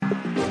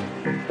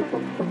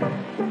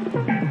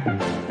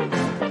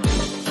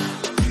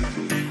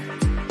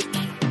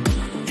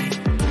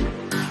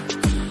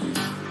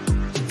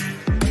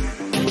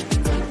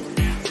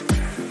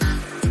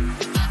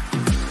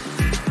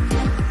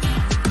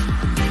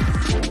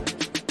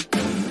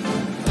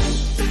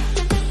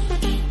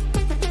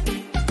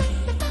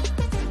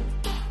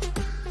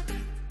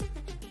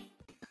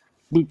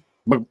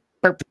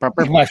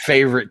My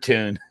favorite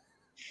tune.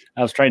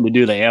 I was trying to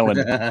do the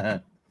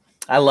Alan.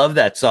 I love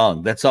that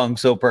song. That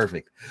song's so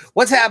perfect.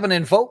 What's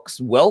happening,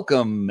 folks?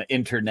 Welcome,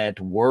 internet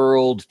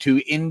world, to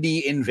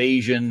Indie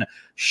Invasion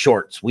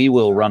Shorts. We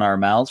will run our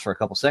mouths for a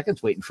couple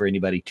seconds, waiting for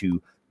anybody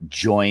to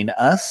join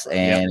us.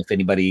 And if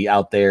anybody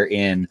out there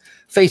in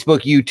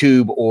Facebook,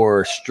 YouTube,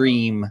 or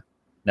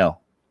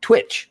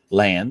Twitch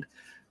land,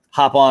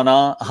 hop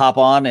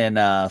on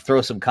and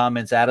throw some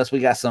comments at us. We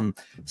got some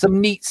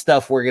neat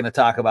stuff we're going to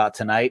talk about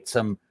tonight.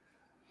 Some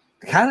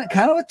kind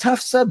of a tough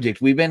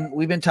subject. We've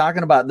been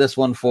talking about this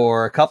one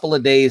for a couple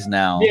of days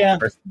now.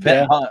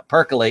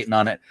 Percolating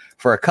on it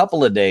for a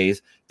couple of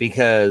days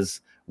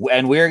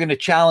and we're going to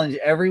challenge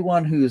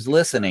everyone who's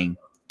listening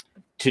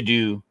to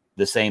do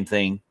the same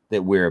thing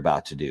that we're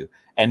about to do.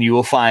 And you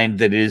will find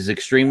that it is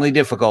extremely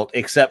difficult,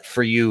 except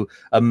for you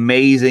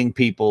amazing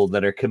people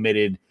that are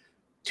committed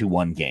to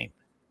one game.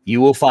 You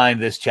will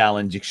find this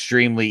challenge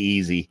extremely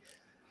easy.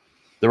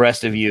 The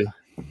rest of you,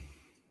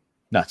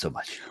 not so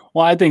much.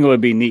 Well, I think it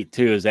would be neat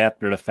too, is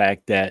after the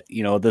fact that,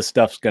 this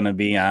stuff's going to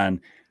be on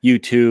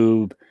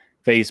YouTube,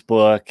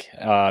 Facebook,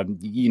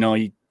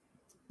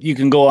 you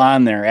can go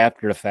on there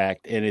after the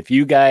fact. And if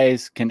you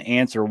guys can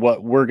answer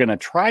what we're going to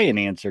try and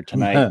answer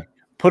tonight,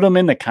 put them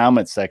in the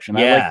comments section.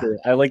 Yeah.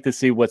 I like to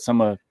see what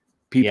some of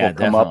people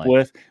come up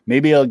with.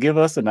 Maybe it'll give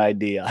us an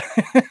idea.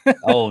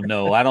 Oh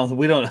no,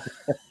 we don't.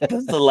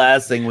 That's the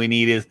last thing we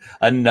need is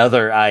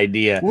another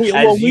idea.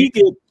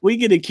 We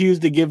get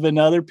accused of giving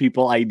other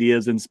people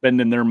ideas and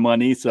spending their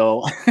money.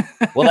 So,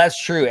 well,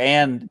 that's true.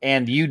 And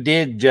you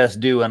did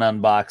just do an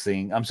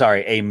unboxing. I'm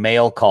sorry, a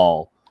mail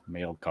call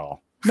from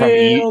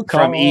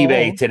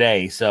eBay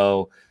today.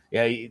 So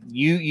yeah,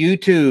 you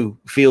too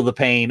feel the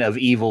pain of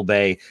Evil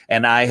Bay,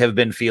 and I have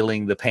been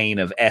feeling the pain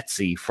of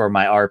Etsy for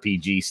my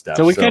RPG stuff.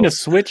 So we kind of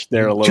switched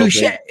there a little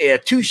bit. Yeah,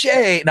 touche.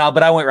 No,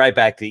 but I went right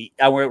back to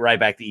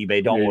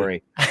eBay. Don't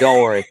worry.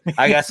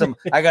 I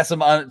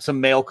got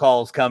some mail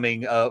calls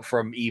coming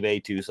from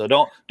eBay too. So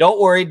don't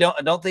worry.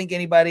 Don't think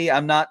anybody.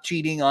 I'm not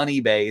cheating on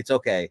eBay. It's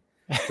okay.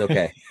 It's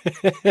okay.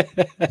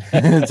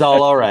 It's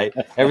all right.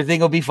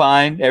 Everything will be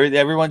fine.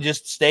 Everyone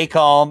just stay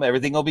calm.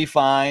 Everything will be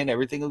fine.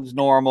 Everything is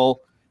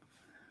normal.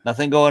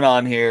 Nothing going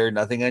on here.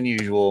 Nothing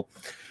unusual.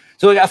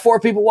 So we got 4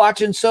 people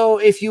watching. So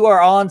if you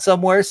are on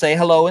somewhere, say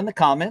hello in the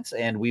comments,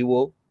 and we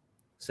will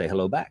say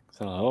hello back.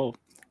 Hello.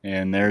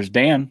 And there's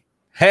Dan.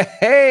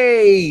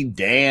 Hey,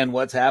 Dan.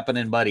 What's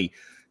happening, buddy?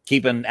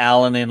 Keeping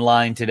Alan in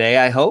line today,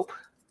 I hope.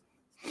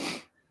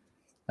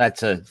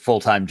 That's a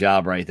full-time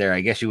job right there. I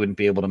guess you wouldn't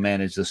be able to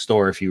manage the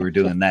store if you were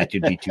doing that.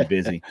 You'd be too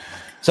busy.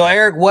 So,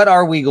 Eric, what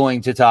are we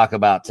going to talk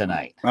about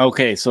tonight?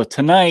 Okay, so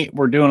tonight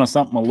we're doing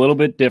something a little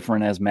bit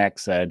different, as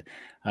Max said.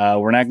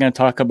 We're not going to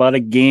talk about a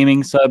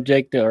gaming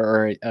subject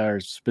or a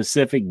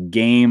specific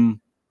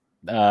game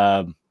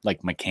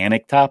like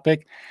mechanic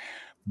topic,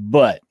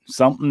 but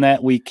something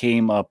that we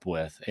came up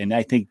with, and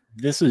I think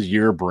this is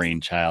your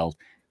brainchild,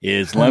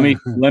 is let me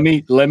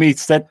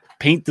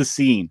paint the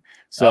scene.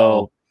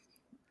 So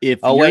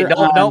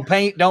don't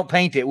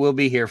paint it. We'll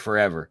be here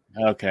forever.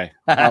 Okay.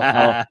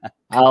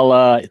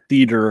 I'll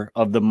theater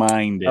of the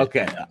mind.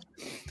 Okay.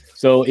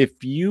 So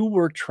if you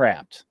were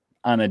trapped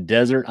on a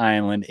desert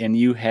island and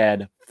you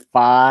had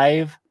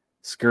 5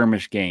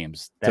 skirmish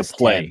games to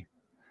play.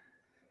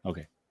 10.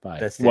 Okay. 5.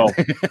 That's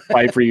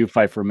 5 for you,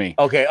 5 for me.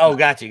 Okay. Oh,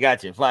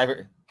 gotcha. 5.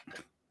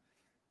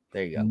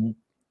 There you go.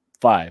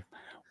 5.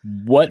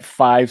 What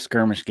 5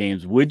 skirmish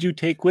games would you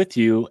take with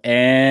you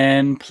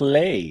and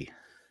play?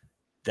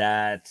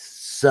 That's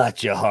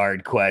such a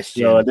hard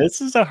question. So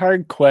this is a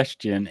hard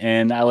question,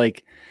 and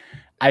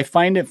I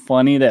find it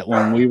funny that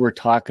when we were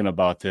talking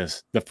about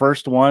this, our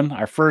first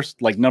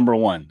number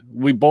 1,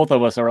 we both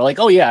of us are like,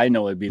 oh yeah, I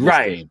know it'd be this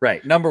game.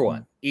 Right. Number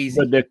 1, easy.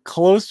 But the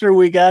closer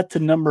we got to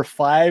number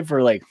 5,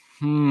 we're like,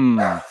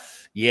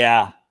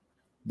 yeah.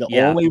 The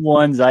only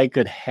ones I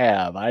could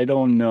have, I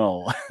don't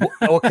know.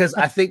 Well, because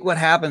I think what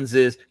happens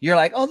is you're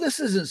like, oh, this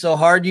isn't so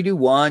hard. You do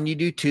 1, you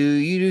do 2,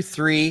 you do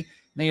 3.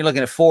 Then you're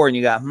looking at 4 and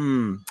you got,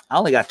 I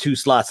only got 2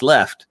 slots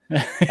left.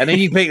 And then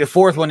you pick the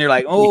 4th one. You're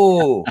like, I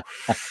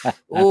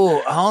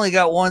only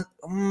got 1.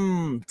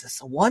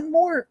 Just 1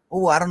 more.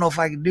 Oh, I don't know if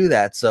I can do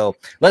that. So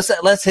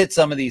let's hit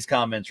some of these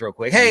comments real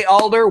quick. Hey,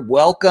 Alder,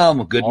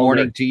 welcome. Good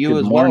morning to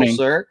you well,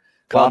 sir.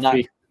 Coffee.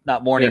 Well,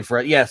 not morning for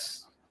it.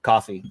 Yes.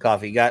 Coffee.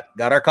 Got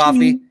our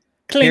coffee.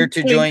 Here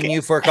to join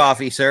you for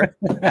coffee, sir.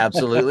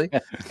 Absolutely.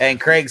 And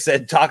Craig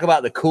said, talk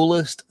about the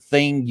coolest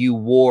thing you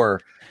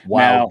wore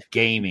while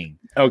gaming.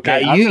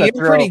 Okay, you're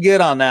pretty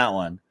good on that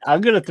one.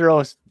 I'm gonna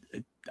throw.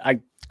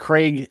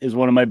 Craig is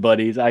one of my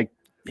buddies.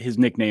 His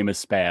nickname is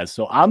Spaz,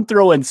 so I'm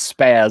throwing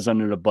Spaz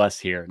under the bus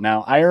here.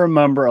 Now, I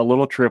remember a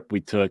little trip we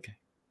took,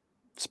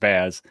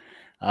 Spaz,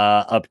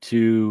 up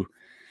to.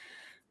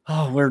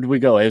 Oh, where did we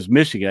go? It was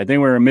Michigan. I think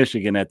we were in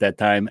Michigan at that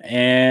time,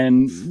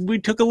 and we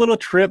took a little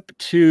trip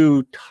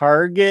to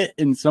Target,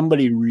 and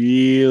somebody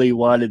really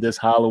wanted this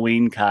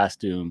Halloween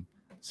costume.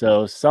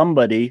 So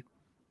somebody.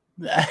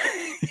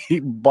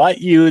 He bought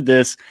you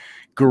this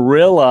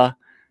gorilla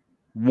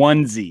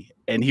onesie,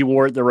 and he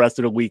wore it the rest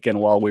of the weekend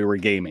while we were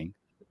gaming.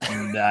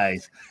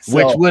 Nice.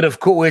 So,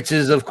 Which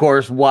is of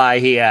course why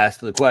he asked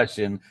the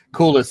question.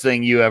 Coolest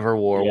thing you ever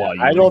wore while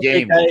you were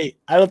gaming?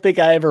 I don't think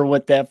I ever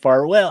went that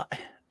far. Well,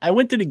 I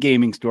went to the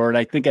gaming store and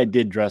I think I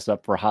did dress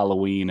up for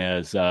Halloween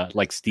as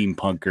like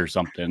steampunk or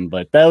something,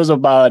 but that was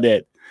about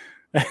it.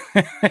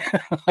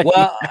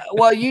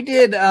 well, you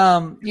did.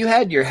 You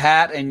had your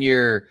hat and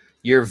your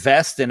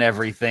vest and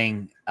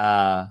everything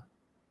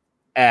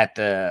at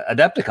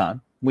Adepticon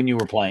when you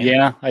were playing.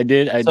 Yeah, I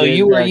did.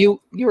 You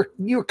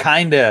were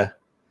kind of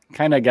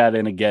got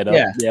in a get up.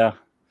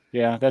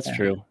 Yeah, that's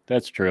true.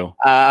 That's true.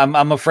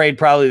 I'm afraid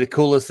probably the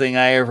coolest thing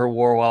I ever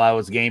wore while I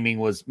was gaming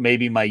was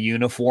maybe my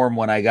uniform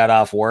when I got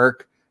off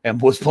work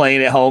and was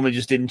playing at home and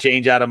just didn't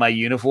change out of my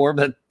uniform.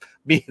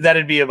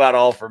 That'd be about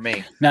all for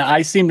me. Now,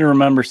 I seem to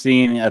remember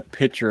seeing a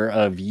picture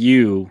of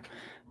you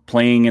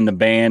playing in the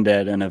band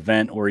at an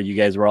event where you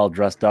guys were all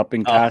dressed up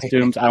in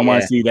costumes. I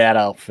want to see that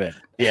outfit.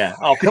 Yeah.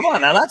 Oh, come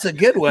on. Now that's a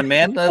good one,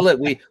 man. Look,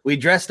 we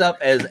dressed up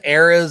as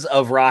eras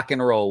of rock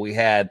and roll. We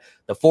had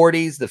the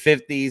 40s, the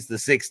 50s, the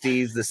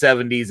 60s, the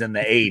 70s, and the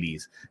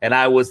 80s. And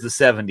I was the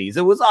 70s.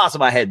 It was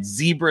awesome. I had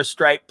zebra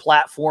stripe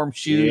platform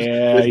shoes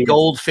with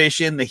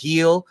goldfish in the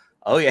heel.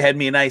 Oh, you had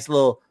me a nice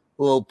little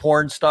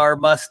porn star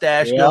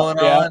mustache going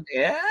on.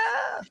 Yeah.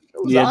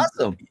 It was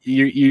awesome.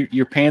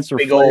 Your pants were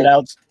flared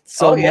out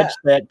so much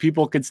that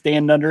people could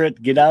stand under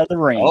it, get out of the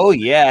rain. Oh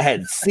yeah, I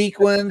had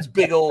sequins,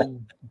 big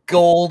old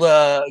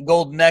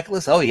gold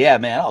necklace. Oh yeah,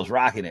 man, I was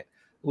rocking it.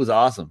 It was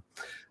awesome.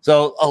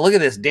 So look at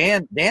this.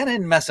 Dan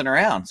ain't messing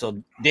around.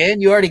 So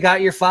Dan, you already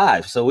got your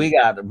 5. So we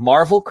got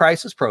Marvel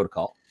Crisis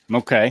Protocol.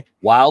 Okay.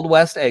 Wild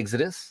West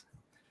Exodus,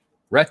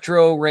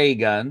 Retro Ray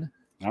Gun.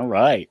 All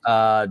right.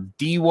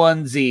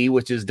 D1Z,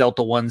 which is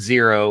Delta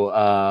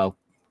 10,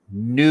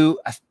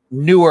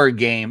 newer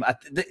game.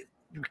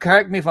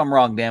 Correct me if I'm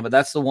wrong, Dan, but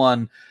that's the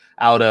one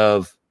out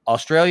of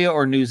Australia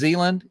or New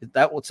Zealand.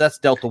 That's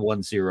Delta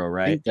 10,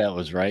 right? I think that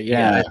was right.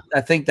 Yeah.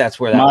 I think that's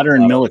where that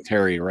modern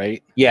military,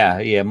 right?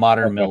 Yeah,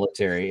 modern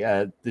military.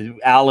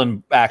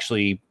 Alan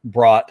actually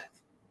brought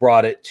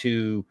it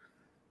to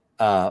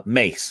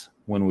Mace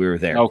when we were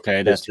there.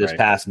 Okay, this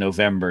past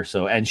November.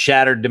 So, and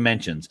Shattered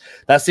Dimensions.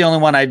 That's the only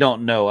one I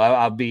don't know.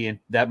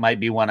 That might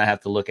be one I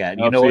have to look at.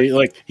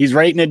 Like he's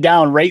writing it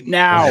down right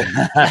now.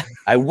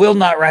 I will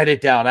not write it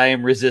down. I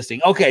am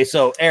resisting. Okay,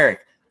 so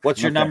Eric,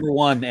 what's your number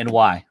 1 and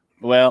why?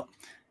 Well,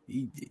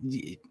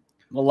 a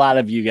lot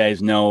of you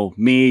guys know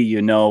me.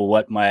 You know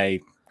what my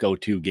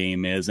go-to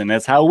game is, and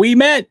that's how we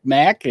met.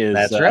 Mac is.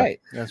 That's right.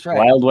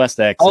 Wild West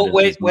Exodus. Oh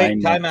wait!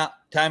 Time out.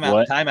 Time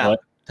out.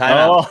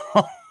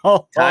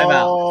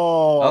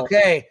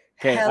 Okay.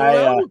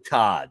 Hello,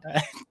 Todd.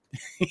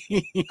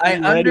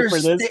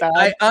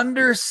 I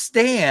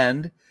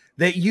understand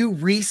that you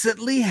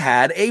recently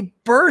had a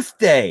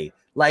birthday,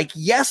 like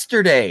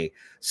yesterday.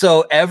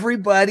 So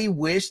everybody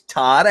wish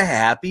Todd a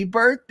happy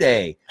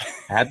birthday.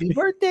 Happy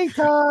birthday,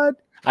 Todd.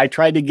 I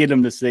tried to get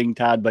him to sing,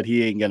 Todd, but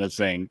he ain't going to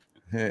sing.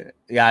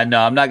 Yeah, no,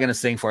 I'm not going to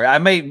sing for you. I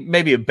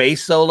maybe a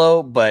bass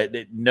solo, but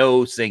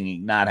no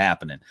singing. Not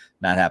happening.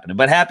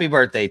 But happy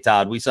birthday,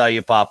 Todd. We saw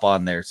you pop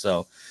on there.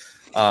 So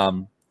yeah,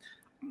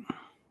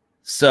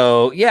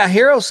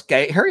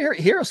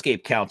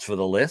 Heroscape counts for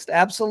the list.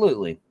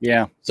 Absolutely.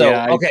 Yeah. So,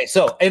 okay.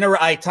 So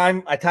I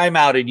time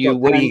outed you.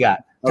 What do you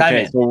got?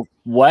 So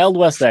Wild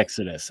West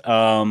Exodus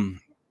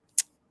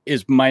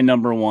is my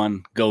number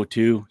 1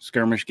 go-to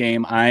skirmish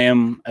game. I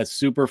am a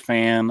super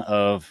fan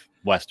of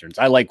Westerns.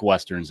 I like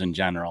Westerns in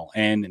general,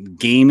 and in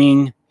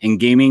gaming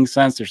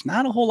sense, there's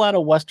not a whole lot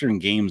of Western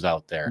games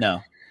out there. No.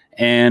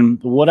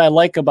 And what I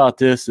like about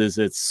this is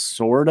it's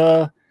sort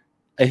of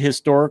a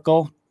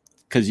historical,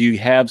 because you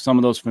have some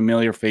of those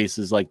familiar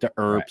faces like the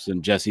Earps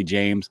and Jesse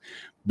James,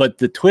 but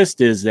the twist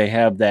is they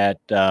have that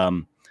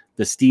the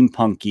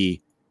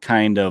steampunky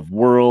kind of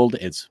world.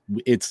 It's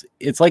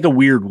like a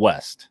Weird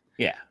West.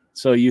 Yeah.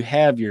 So you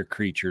have your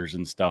creatures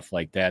and stuff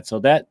like that. So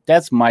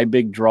that's my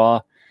big draw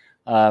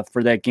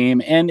for that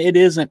game. And it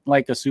isn't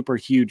like a super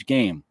huge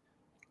game,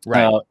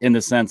 right? In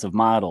the sense of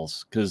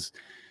models, because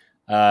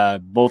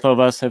both of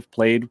us have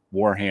played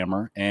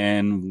Warhammer,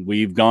 and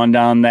we've gone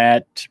down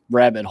that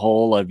rabbit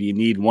hole of you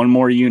need one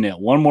more unit. I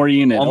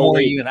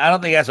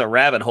don't think that's a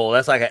rabbit hole.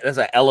 That's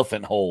an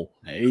elephant hole.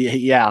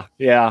 Yeah.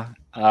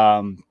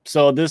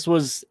 So this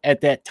was at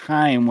that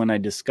time when I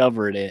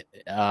discovered it.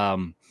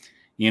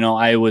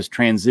 I was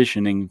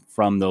transitioning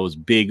from those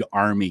big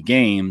army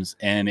games,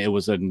 and it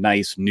was a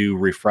nice new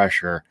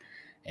refresher.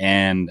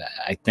 And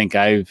I think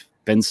I've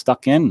been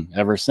stuck in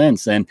ever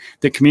since. And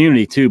the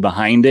community too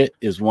behind it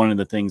is one of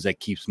the things that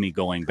keeps me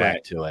going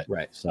back to it.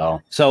 Right.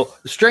 So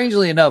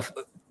strangely enough,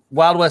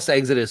 Wild West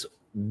Exodus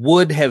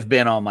would have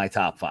been on my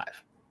top 5.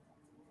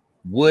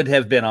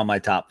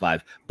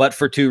 But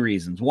for 2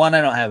 reasons. One,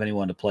 I don't have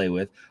anyone to play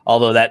with,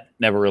 although that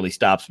never really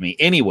stops me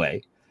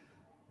anyway.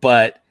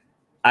 But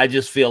I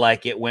just feel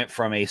like it went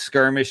from a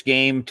skirmish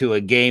game to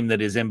a game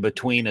that is in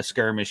between a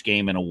skirmish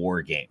game and a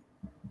war game.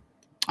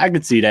 I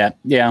could see that.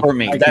 Yeah, for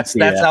me,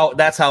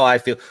 that's how I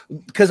feel,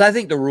 because I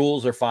think the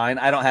rules are fine.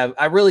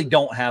 I really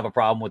don't have a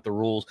problem with the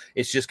rules.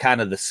 It's just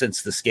kind of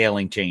since the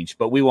scaling changed,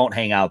 but we won't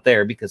hang out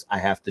there because I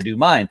have to do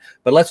mine.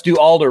 But let's do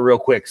Alder real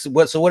quick. So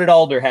what did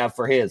Alder have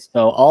for his?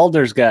 So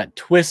Alder's got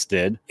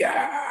Twisted,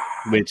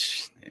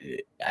 which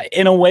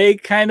in a way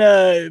kind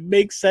of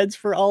makes sense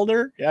for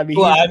Alder. I mean,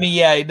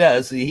 yeah, he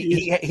does.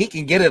 He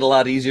can get it a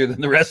lot easier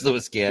than the rest of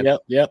us can.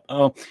 Yep.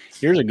 Oh,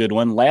 here's a good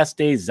one. Last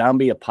Day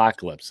Zombie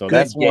Apocalypse. So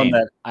that's one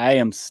that I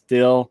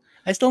still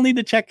need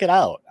to check it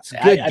out. It's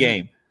a good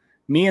game.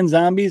 Me and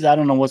zombies, I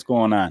don't know what's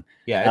going on.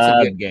 Yeah,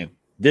 it's a good game.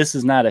 This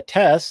is not a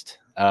test.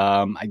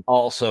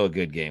 Also a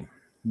good game.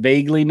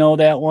 Vaguely know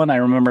that one. I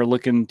remember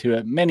looking to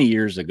it many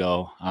years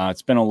ago.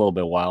 It's been a little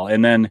bit while.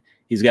 And then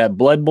he's got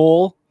Blood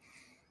Bowl.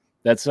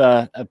 That's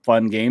a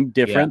fun game.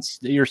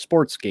 Your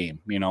sports game,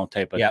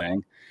 type of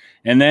thing.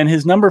 And then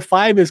his number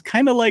 5 is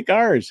kind of like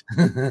ours,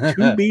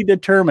 to be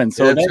determined.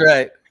 So that's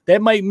right.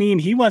 That might mean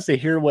he wants to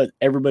hear what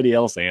everybody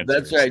else answers.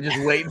 That's right. Just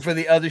waiting for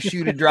the other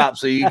shoe to drop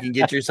so you can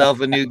get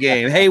yourself a new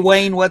game. Hey,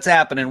 Wayne, what's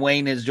happening?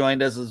 Wayne has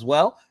joined us as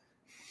well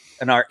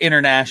in our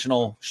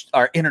international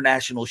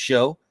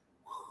show.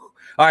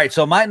 All right.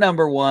 So my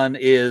number 1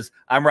 is,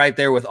 I'm right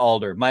there with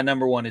Alder. My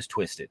number 1 is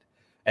Twisted.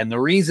 And the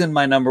reason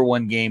my number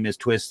 1 game is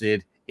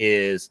Twisted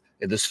is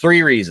there's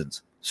 3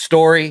 reasons.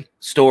 Story.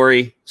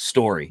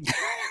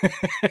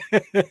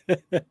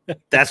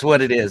 That's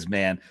what it is,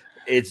 man.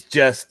 It's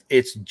just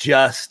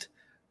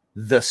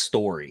the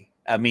story.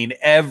 I mean,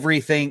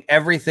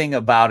 everything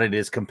about it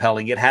is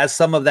compelling. It has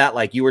some of that,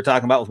 like you were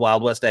talking about with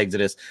Wild West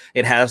Exodus.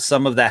 It has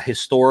some of that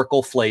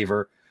historical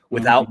flavor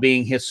without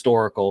being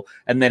historical.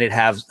 And then it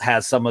has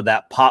some of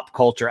that pop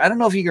culture. I don't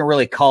know if you can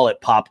really call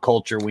it pop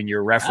culture when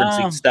you're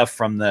referencing stuff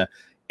from the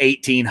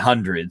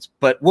 1800s,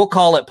 but we'll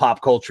call it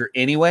pop culture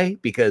anyway,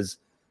 because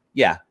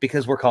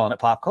we're calling it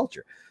pop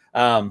culture.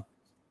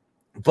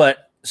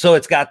 But so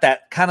it's got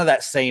that kind of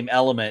that same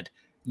element,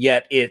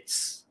 yet it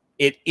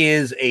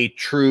is a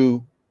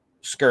true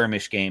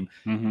skirmish game.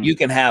 You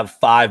can have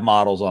 5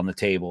 models on the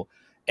table.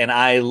 And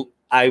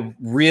I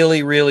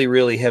really, really,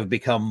 really have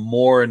become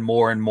more and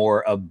more and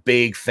more a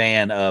big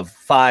fan of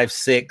 5,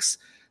 6,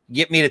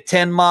 get me to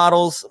 10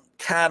 models.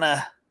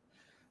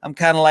 I'm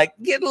kind of like,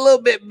 getting a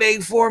little bit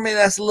big for me.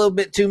 That's a little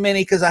bit too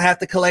many because I have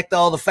to collect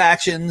all the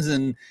factions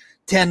and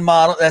 10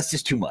 models. That's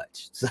just too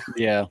much. So.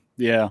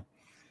 Yeah.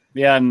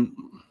 And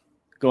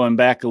going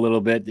back a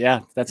little bit,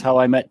 that's how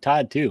I met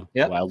Todd too.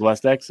 Yep. Wild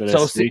West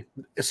Exodus.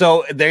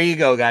 So there you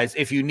go, guys.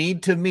 If you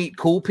need to meet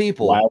cool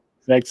people,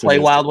 play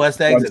Wild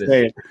West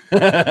Exodus.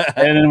 And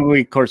then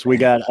we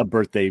got a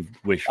birthday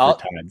wish for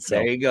Todd. So.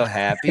 There you go.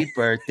 Happy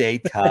birthday,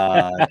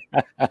 Todd.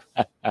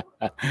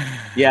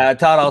 Yeah,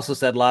 Todd also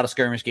said a lot of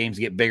skirmish games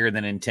get bigger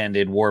than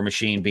intended, War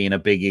Machine being a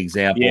big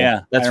example.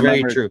 Yeah, that's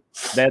very true.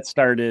 That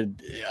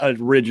started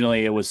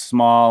originally, it was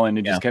small and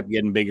it just kept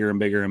getting bigger and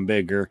bigger and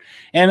bigger.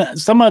 And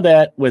some of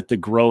that with the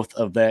growth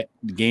of that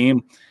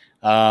game.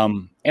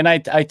 And I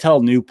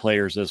tell new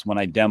players this when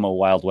I demo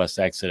Wild West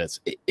Exodus,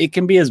 it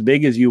can be as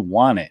big as you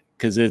want it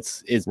because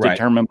it's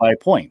determined by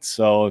points.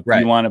 So if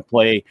you want to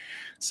play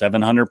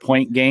 700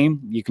 point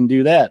game, you can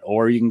do that,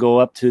 or you can go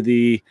up to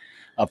the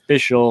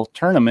official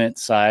tournament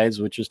size,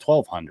 which is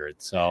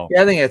 1200. So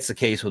I think that's the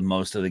case with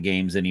most of the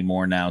games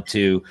anymore now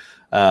too,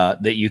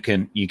 that you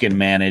can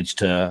manage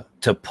to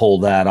pull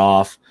that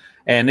off.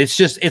 And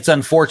it's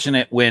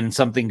unfortunate when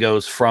something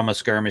goes from a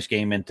skirmish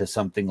game into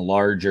something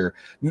larger,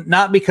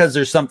 not because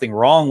there's something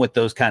wrong with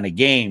those kind of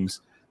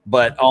games,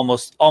 but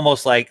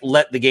almost like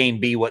let the game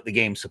be what the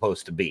game's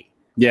supposed to be.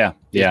 Yeah.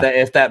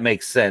 If that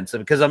makes sense,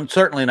 because I'm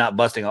certainly not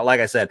busting out. Like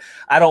I said,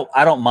 I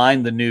don't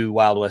mind the new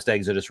Wild West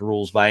Exodus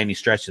rules by any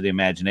stretch of the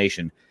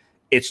imagination.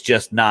 It's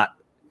just not.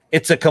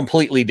 It's a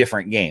completely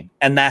different game,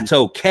 and that's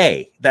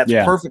okay. That's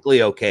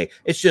perfectly okay.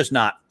 It's just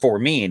not for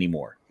me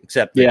anymore.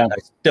 Except I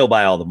still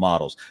buy all the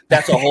models.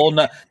 That's a whole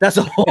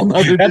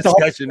nother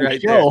discussion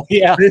right there.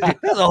 Yeah,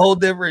 that's a whole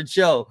different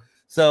show.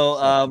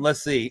 So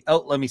let's see.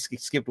 Oh, let me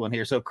skip one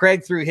here. So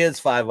Craig threw his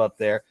 5 up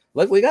there.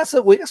 Look, we got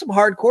some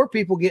hardcore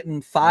people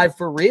getting 5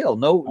 for real.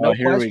 No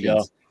here questions. We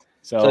go.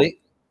 So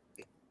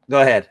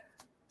go ahead.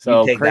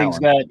 So Craig's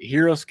got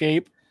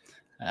Heroescape,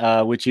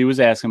 which he was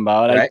asking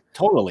about. Right.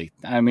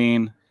 I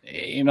mean,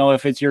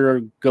 if it's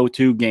your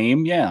go-to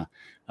game,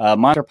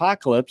 Monster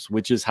Apocalypse,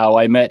 which is how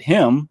I met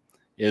him,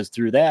 is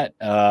through that.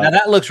 Now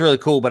that looks really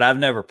cool, but I've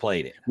never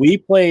played it. We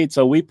played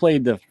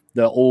the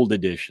old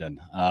edition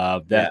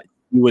that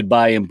you would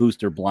buy in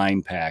booster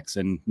blind packs,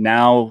 and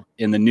now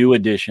in the new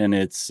edition,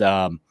 it's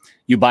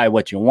you buy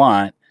what you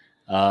want,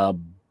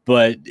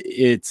 but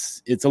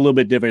it's a little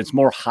bit different. It's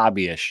more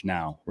hobbyish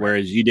now,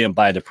 whereas you didn't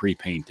buy the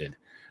pre-painted.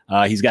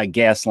 He's got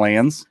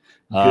Gaslands.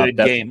 Good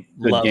game.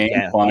 Good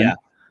game. Fun.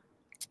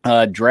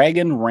 Yeah.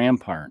 Dragon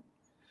Rampart.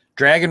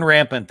 Dragon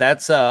Rampant.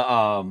 That's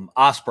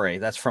Osprey.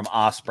 That's from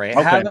Osprey.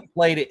 I haven't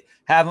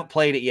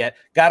played it yet.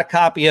 Got a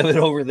copy of it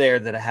over there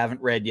that I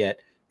haven't read yet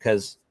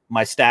because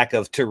my stack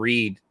of to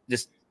read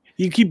just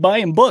You keep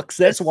buying books.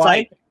 That's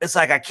why. It's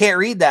like I can't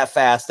read that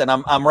fast, and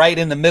I'm right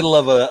in the middle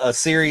of a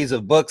series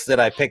of books that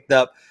I picked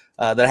up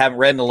that I haven't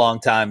read in a long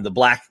time. The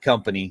Black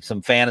Company,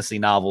 some fantasy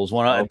novels.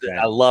 I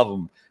love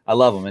them. I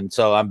love them, and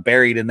so I'm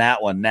buried in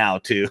that one now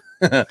too.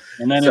 And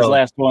then his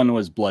last one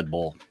was Blood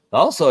Bowl.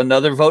 Also,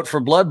 another vote for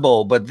Blood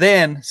Bowl. But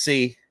then,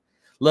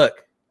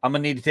 look, I'm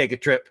gonna need to take a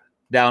trip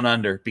down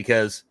under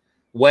because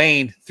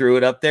Wayne threw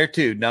it up there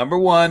too. Number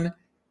 1,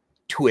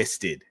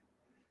 Twisted.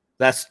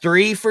 That's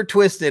 3 for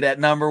Twisted at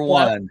number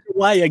 1.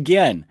 Why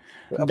again?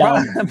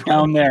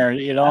 Down there,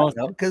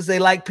 because they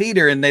like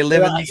Peter and they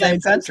live in the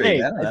same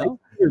country. I don't know.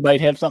 Peter might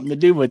have something to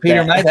do with Peter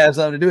that. might have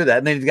something to do with that.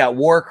 And then he's got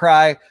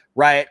Warcry,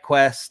 Riot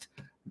Quest.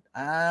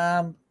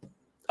 Okay,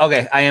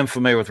 I am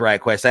familiar with Riot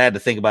Quest. I had to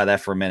think about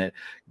that for a minute.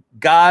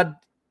 God,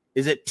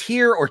 is it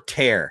Tier or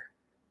Tear?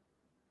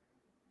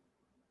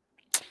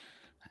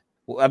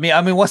 I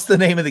mean, what's the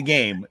name of the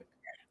game?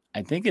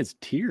 I think it's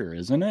Tier,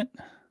 isn't it?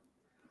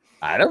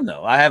 I don't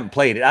know. I haven't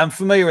played it. I'm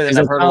familiar with it.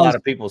 I've heard a lot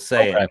of people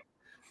say it.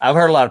 I've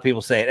heard a lot of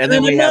people say it. And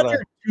then we have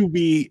to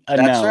be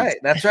announced.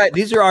 That's right.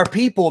 These are our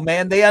people,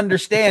 man. They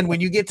understand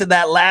when you get to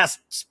that last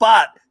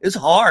spot, it's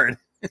hard.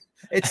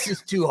 It's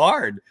just too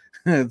hard.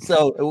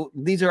 So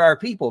these are our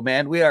people,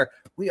 man. We are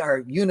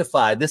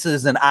unified. This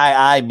is an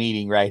II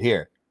meeting right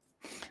here.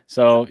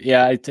 So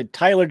yeah,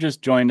 Tyler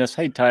just joined us.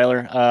 Hey,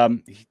 Tyler.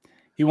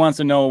 He wants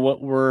to know what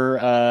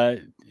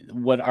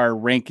what our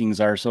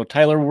rankings are. So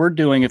Tyler, we're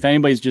doing, if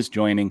anybody's just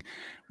joining,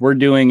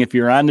 if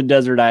you're on the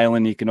desert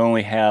island, you can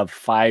only have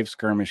 5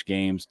 skirmish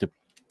games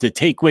to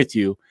take with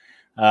you.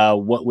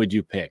 What would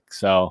you pick?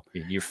 So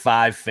your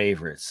 5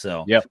 favorites.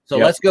 So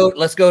Let's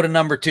go to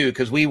number 2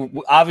 because we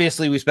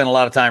spent a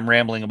lot of time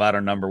rambling about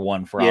our number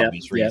 1 for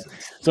obvious reasons.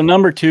 So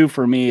number 2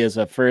 for me is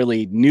a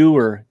fairly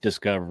newer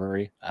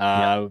discovery.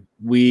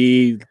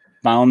 We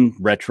found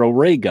Retro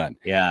Ray Gun.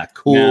 Yeah,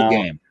 cool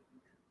game.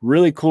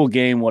 Really cool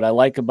game. What I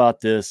like about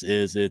this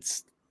is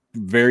it's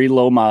very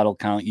low model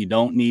count. You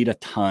don't need a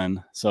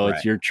ton, so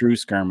it's your true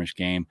skirmish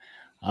game.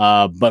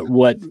 But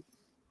what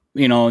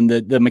and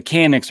the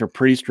mechanics are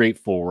pretty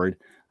straightforward.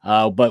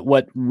 But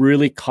what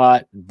really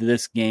caught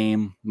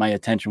my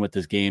attention with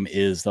this game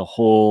is the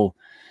whole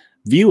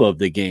view of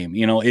the game.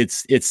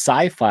 It's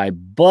sci-fi,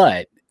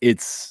 but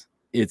it's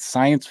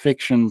science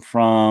fiction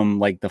from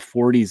like the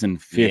 40s and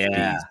 50s.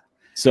 Yeah.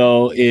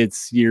 So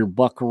it's your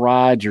Buck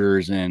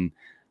Rogers and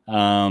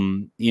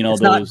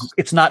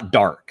it's not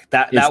dark.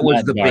 That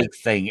was the big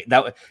thing.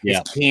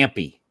 It's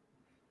campy.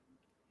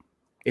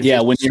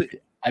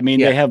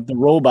 They have the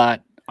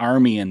robot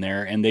army in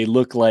there and they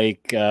look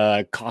like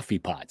coffee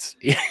pots.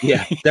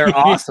 Yeah, they're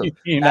awesome.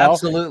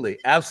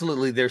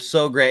 Absolutely. They're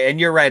so great. And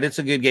you're right, it's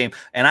a good game.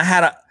 And I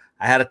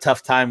had a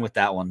tough time with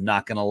that one,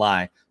 not gonna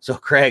lie. So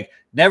Craig,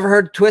 never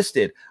heard of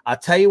Twisted. I'll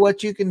tell you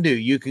what you can do.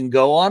 You can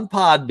go on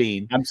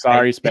Podbean. I'm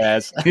sorry,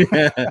 Spaz.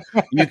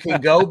 You can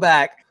go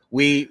back.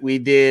 We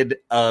did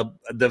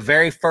the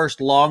very first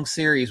long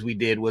series we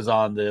did was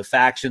on the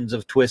factions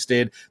of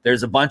Twisted.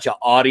 There's a bunch of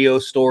audio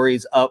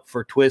stories up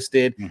for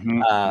Twisted,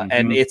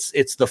 and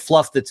it's the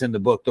fluff that's in the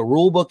book. The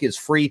rule book is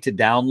free to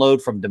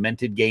download from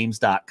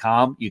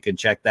dementedgames.com. You can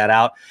check that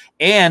out.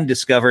 And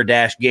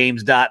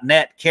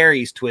discover-games.net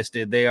carries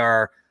Twisted. They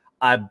are,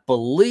 I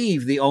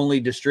believe, the only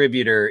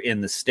distributor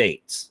in the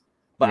States.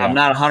 But I'm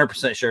not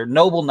 100% sure.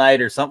 Noble Knight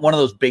or one of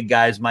those big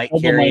guys might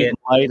carry it.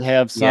 Might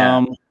have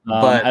some. Yeah.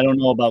 But I don't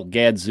know about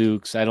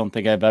Gadzooks. I don't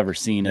think I've ever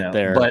seen it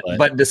there.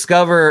 But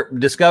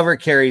Discover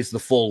carries the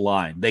full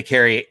line. They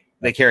carry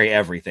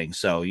everything,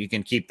 so you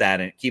can keep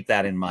that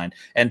in mind.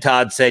 And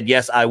Todd said,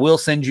 "Yes, I will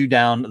send you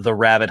down the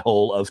rabbit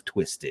hole of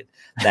Twisted."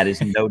 That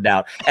is no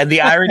doubt. And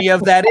the irony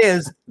of that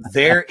is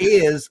there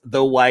is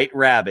the White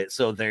Rabbit.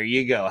 So there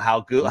you go. How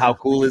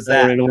cool is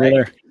that?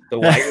 Right? The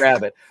White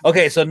Rabbit.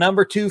 Okay, so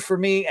number 2 for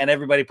me, and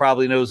everybody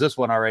probably knows this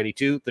one already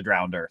too. The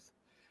Drowned Earth.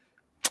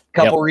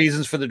 Couple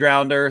reasons for the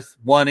Drowned Earth.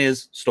 1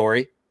 is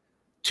story.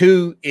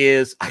 2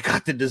 is I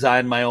got to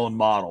design my own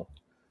model.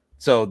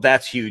 So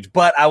that's huge.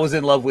 But I was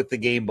in love with the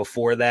game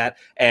before that.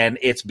 And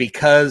it's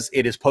because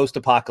it is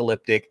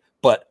post-apocalyptic,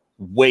 but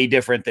way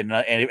different than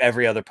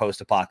every other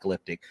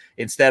post-apocalyptic.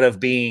 Instead of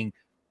being,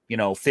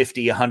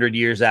 50, 100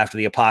 years after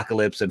the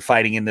apocalypse and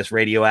fighting in this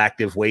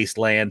radioactive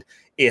wasteland,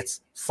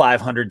 it's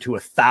 500 to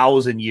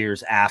 1,000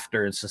 years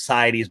after, and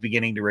society is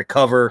beginning to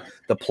recover.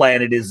 The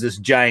planet is this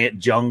giant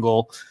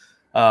jungle.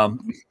 We're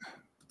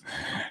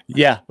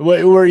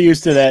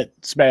used to that,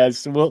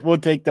 Spaz. We'll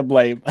take the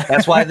blame.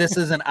 That's why this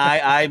is an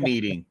II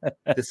meeting.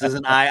 This is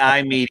an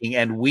II meeting,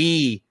 and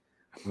we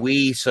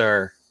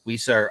sir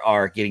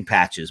are getting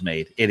patches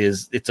made.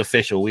 It's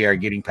official. We are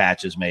getting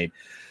patches made.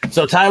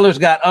 So Tyler's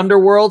got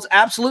Underworlds.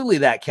 Absolutely,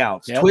 that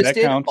counts. Yep, Twisted.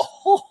 That counts.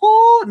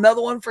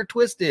 Another one for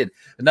Twisted.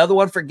 Another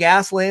one for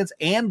Gaslands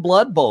and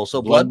Blood Bowl. So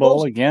Blood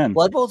Bowl again.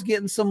 Blood Bowl's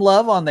getting some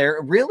love on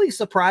there. Really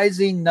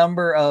surprising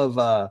number of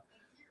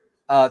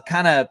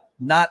kind of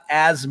not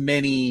as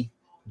many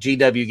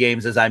GW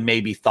games as I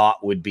maybe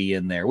thought would be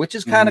in there, which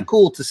is kind of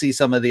cool to see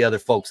some of the other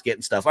folks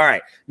getting stuff. All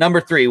right, number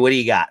 3, what do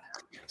you got?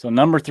 So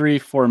number 3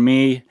 for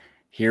me,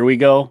 here we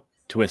go,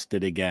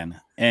 Twisted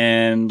again.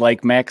 And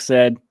like Max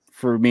said,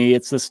 for me,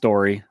 it's the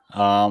story.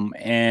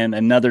 And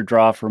another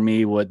draw for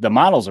me, the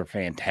models are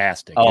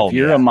fantastic. If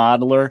you're a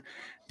modeler,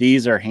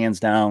 these are hands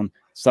down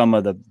some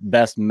of the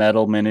best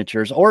metal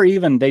miniatures, or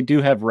even they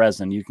do have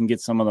resin. You can get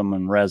some of them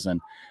in resin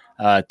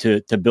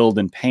to build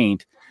and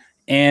paint.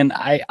 And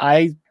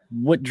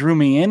what drew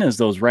me in is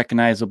those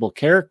recognizable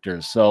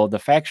characters. So the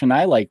faction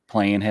I like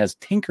playing has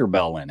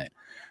Tinkerbell in it.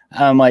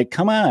 I'm like,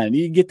 come on,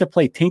 you get to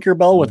play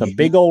Tinkerbell with a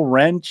big old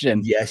wrench.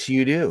 And yes,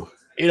 you do.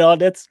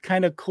 That's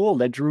kind of cool.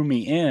 That drew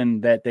me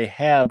in, that they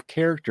have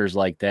characters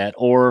like that.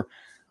 Or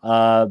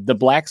the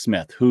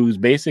blacksmith,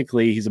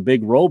 he's a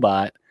big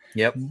robot.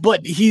 Yep.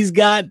 But he's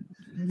got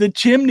the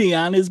chimney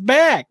on his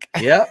back.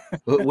 Yep.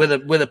 with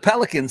a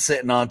pelican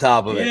sitting on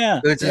top of it. Yeah.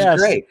 Which is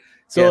great.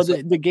 So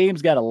the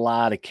game's got a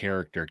lot of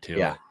character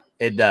to it.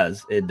 It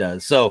does. It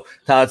does. So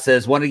Todd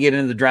says, want to get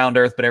into the Drowned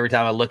Earth, but every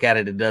time I look at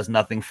it, it does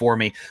nothing for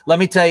me. Let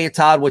me tell you,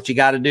 Todd, what you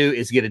got to do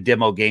is get a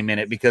demo game in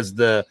it, because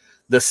the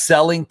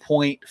selling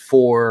point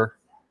for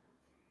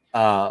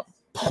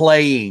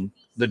playing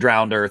the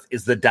Drowned Earth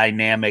is the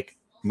dynamic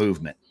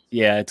movement.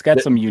 Yeah, it's got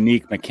some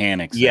unique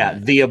mechanics. Yeah,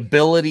 the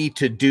ability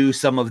to do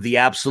some of the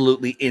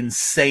absolutely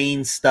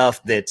insane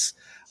stuff that's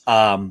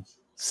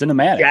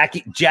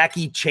cinematic.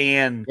 Jackie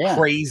Chan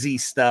crazy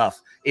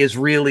stuff is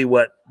really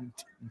what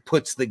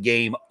puts the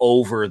game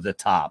over the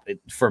top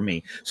for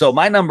me. So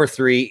my number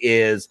 3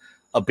 is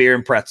a beer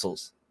and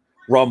pretzels,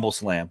 Rumble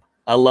Slam.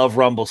 I love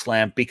Rumble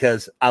Slam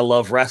because I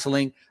love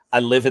wrestling.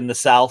 I live in the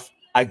South.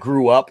 I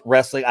grew up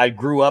wrestling. I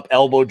grew up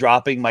elbow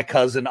dropping my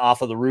cousin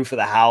off of the roof of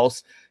the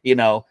house.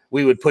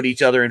 We would put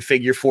each other in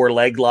figure 4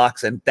 leg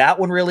locks, and that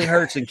one really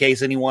hurts, in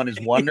case anyone is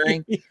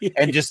wondering,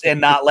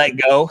 and not let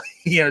go,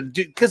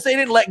 because they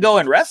didn't let go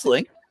in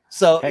wrestling.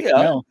 So,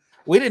 no.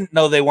 We didn't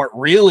know they weren't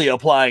really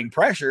applying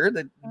pressure,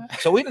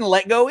 so we didn't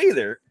let go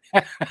either.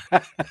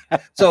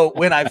 So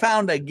when I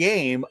found a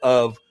game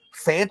of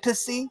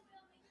fantasy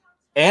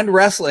and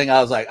wrestling, I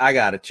was like, I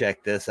got to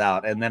check this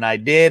out. And then I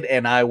did,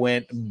 and I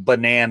went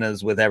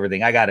bananas with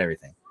everything. I got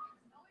everything.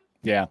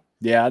 Yeah.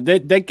 Yeah.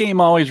 That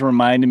game always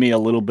reminded me a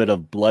little bit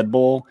of Blood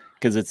Bowl,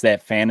 because it's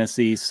that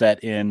fantasy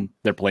set in,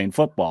 they're playing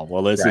football.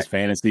 Well, this is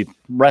fantasy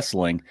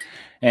wrestling.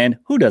 And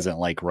who doesn't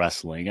like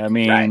wrestling? I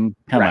mean,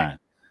 come on.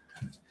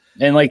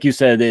 And like you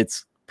said,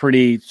 it's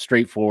pretty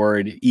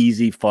straightforward,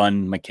 easy,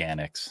 fun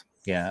mechanics.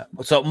 Yeah.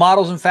 So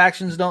models and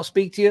factions don't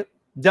speak to you,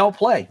 don't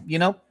play.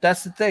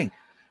 That's the thing.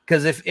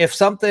 Because if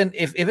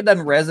it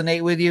doesn't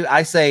resonate with you,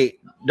 I say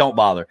don't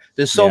bother.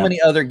 There's so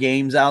many other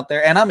games out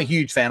there, and I'm a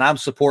huge fan. I'm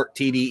support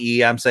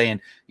TDE. I'm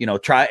saying,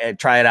 try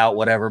it out,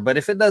 whatever. But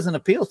if it doesn't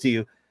appeal to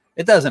you,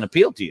 it doesn't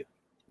appeal to you.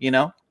 You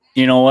know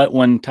what?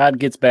 When Todd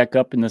gets back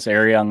up in this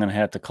area, I'm going to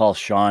have to call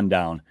Sean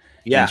down.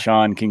 Yeah, and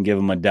Sean can give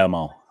him a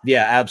demo.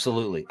 Yeah,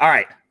 absolutely. All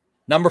right,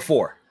 number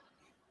 4.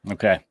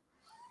 Okay.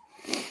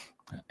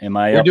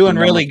 We're doing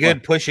really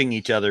good pushing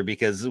each other,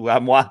 because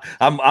I'm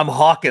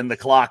hawking the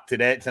clock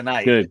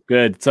tonight.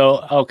 Good.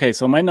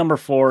 So my number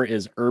 4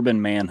 is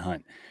Urban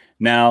Manhunt.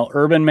 Now,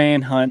 Urban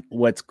Manhunt,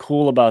 what's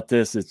cool about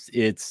this is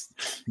it's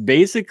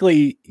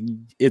basically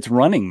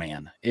Running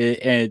Man.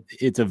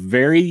 It's a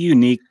very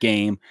unique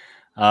game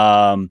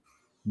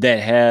that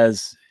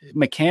has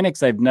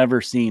mechanics I've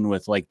never seen,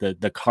 with like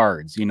the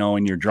cards,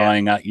 and you're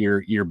drawing out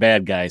your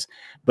bad guys.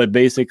 But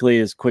basically,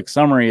 as quick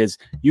summary is,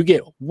 you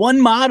get one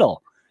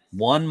model.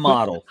 One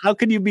model. How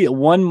could you be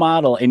one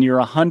model and you're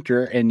a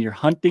hunter and you're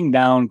hunting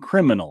down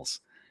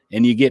criminals,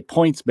 and you get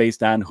points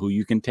based on who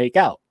you can take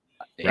out?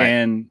 Right.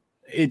 And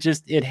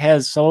it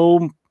has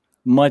so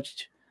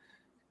much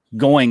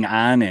going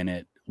on in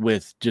it,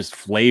 with just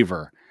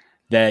flavor,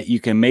 that you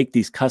can make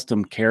these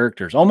custom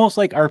characters, almost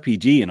like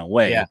RPG in a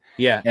way. Yeah.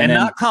 Yeah. And then,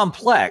 not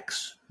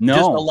complex. No.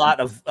 Just a lot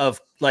of,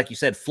 like you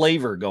said,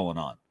 flavor going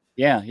on.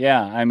 Yeah.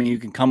 Yeah. I mean, you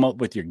can come up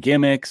with your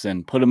gimmicks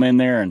and put them in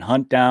there and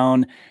hunt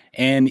down.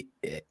 And,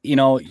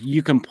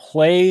 you can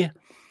play,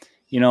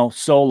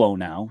 solo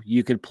now.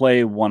 You could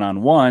play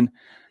 1-on-1.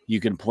 You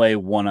can play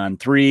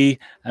 1-on-3.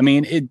 I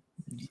mean,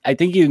 I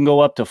think you can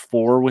go up to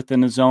 4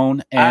 within a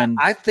zone. And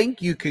I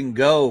think you can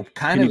go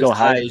as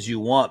high as you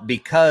want,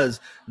 because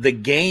the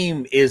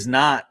game is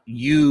not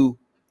you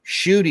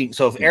shooting.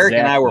 So if Eric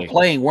and I were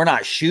playing, we're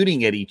not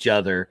shooting at each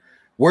other.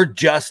 We're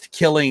just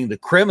killing the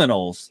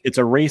criminals. It's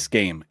a race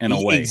game in a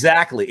way.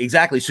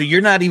 Exactly. So you're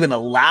not even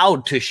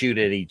allowed to shoot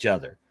at each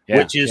other,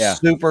 which is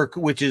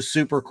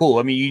super cool.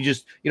 I mean,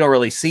 you don't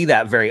really see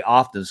that very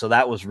often. So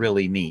that was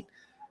really neat.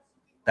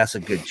 That's a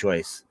good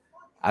choice.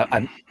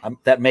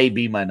 That may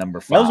be my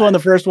number 5. That was one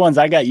of the first ones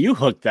I got you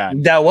hooked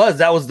on. That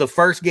was the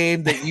first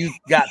game that you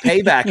got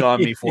payback on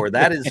me for.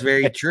 That is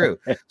very true.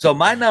 So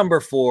my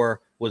number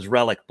 4 was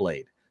Relic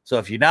Blade. So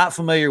if you're not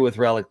familiar with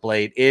Relic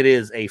Blade, it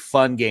is a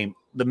fun game.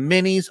 The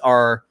minis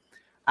are,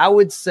 I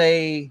would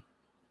say,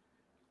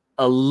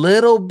 a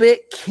little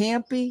bit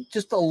campy,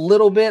 just a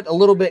little bit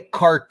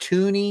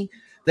cartoony,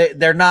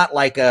 they're not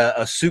like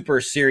a super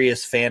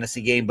serious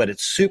fantasy game, but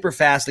it's super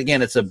fast.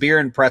 Again, it's a beer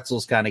and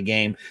pretzels kind of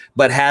game,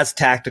 but has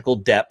tactical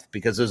depth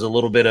because there's a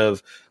little bit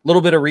of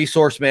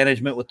resource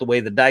management with the way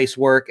the dice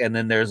work, and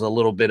then there's a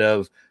little bit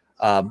of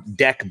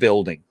deck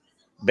building,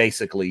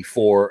 basically,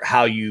 for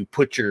how you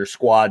put your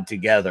squad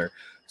together.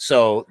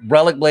 So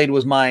Relic Blade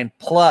was mine.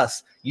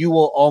 Plus, you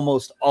will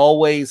almost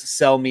always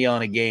sell me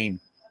on a game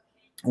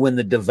when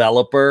the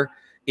developer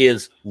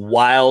is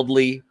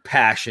wildly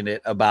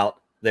passionate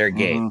about their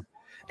game.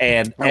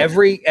 And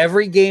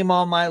every game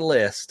on my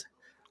list,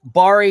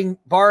 barring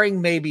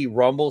maybe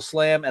Rumble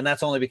Slam, and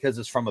that's only because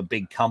it's from a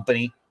big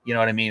company. You know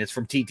what I mean? It's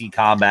from TT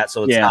Combat,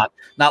 so it's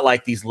not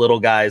like these little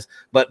guys.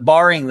 But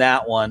barring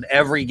that one,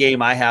 every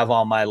game I have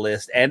on my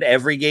list and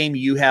every game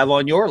you have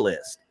on your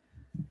list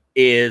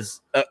is,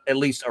 at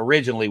least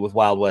originally with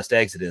Wild West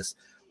Exodus,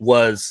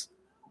 was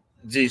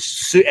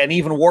these, and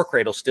even War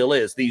Cradle still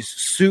is, these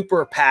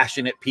super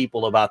passionate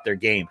people about their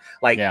game.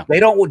 Like, they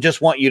don't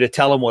just want you to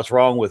tell them what's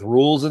wrong with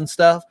rules and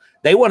stuff.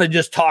 They want to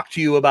just talk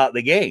to you about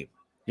the game.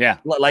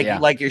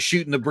 Like you're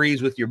shooting the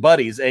breeze with your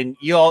buddies, and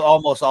you'll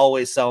almost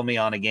always sell me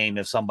on a game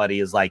if somebody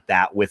is like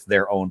that with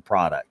their own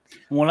product.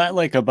 What I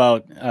like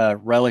about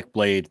Relic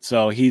Blade,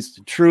 so he's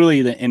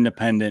truly the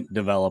independent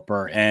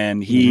developer,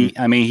 and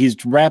he's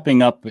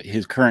wrapping up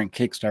his current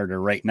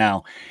Kickstarter right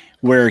now,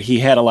 where he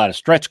had a lot of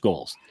stretch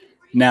goals.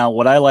 Now,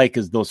 what I like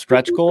is those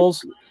stretch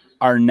goals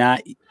they're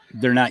not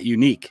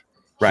unique.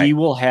 Right. He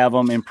will have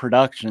them in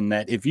production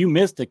that if you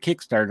missed a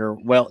Kickstarter,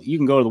 well, you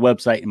can go to the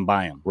website and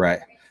buy them. Right.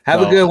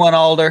 Have a good one,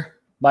 Alder.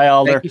 Bye,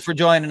 Alder. Thank you for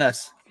joining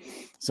us.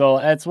 So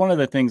that's one of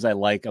the things I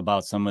like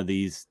about some of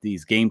these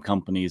game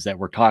companies that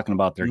we're talking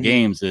about their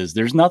games is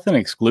there's nothing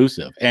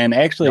exclusive. And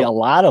actually, a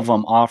lot of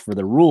them offer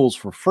the rules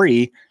for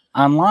free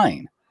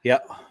online.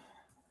 Yep.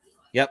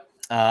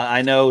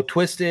 I know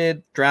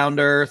Twisted, Drowned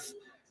Earth,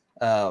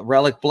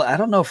 Relic Blade. I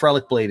don't know if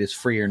Relic Blade is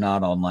free or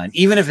not online.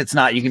 Even if it's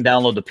not, you can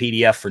download the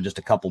PDF for just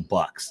a couple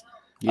bucks.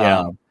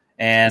 Yeah.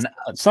 And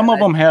some of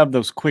them have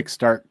those quick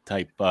start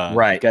type,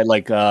 like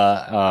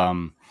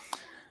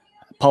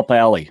Pulp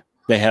Alley.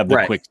 They have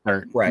the quick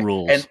start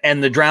rules.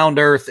 And the Drowned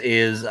Earth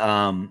is,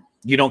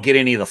 you don't get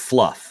any of the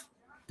fluff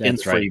in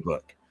the free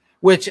book,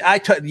 which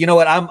you know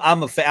what?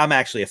 I'm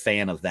actually a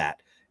fan of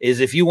that. Is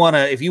if you want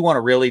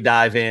to really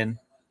dive in,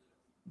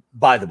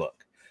 buy the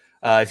book.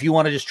 If you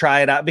want to just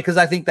try it out, because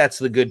I think that's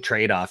the good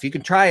trade-off. You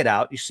can try it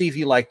out, you see if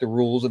you like the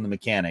rules and the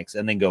mechanics,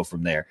 and then go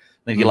from there.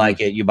 And if you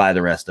like it, you buy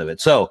the rest of it.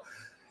 So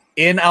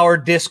in our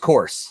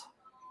discourse,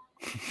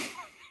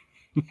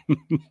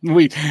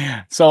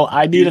 so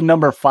I need a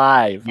number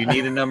 5. You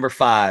need a number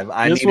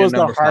 5. This was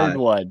the hard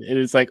one. It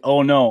is like,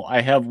 oh no, I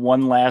have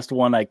one last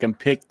one I can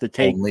pick to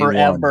take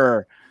forever.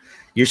 One.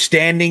 You're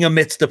standing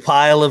amidst a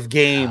pile of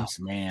games,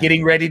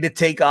 getting ready to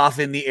take off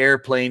in the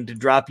airplane to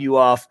drop you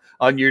off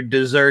on your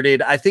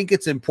deserted. I think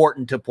it's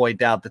important to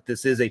point out that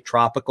this is a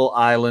tropical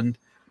island,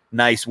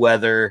 nice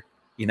weather.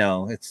 You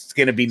know, it's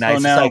going to be nice.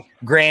 So now, it's like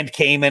Grand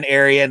Cayman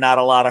area, not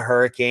a lot of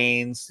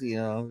hurricanes, you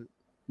know.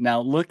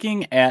 Now,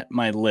 looking at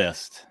my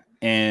list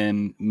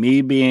and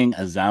me being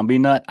a zombie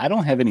nut, I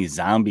don't have any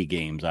zombie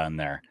games on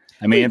there.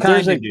 I mean, if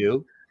there's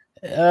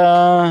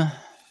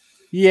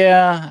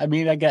yeah, I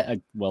mean,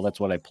 that's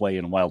what I play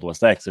in Wild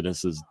West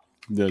Exodus is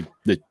the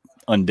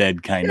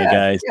undead kind of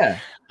guys. Yeah.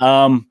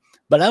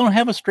 But I don't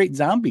have a straight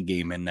zombie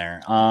game in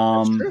there.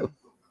 That's true.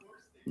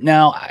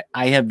 Now,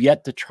 I have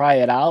yet to try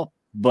it out,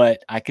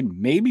 but I could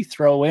maybe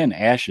throw in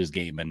Ash's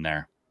game in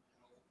there.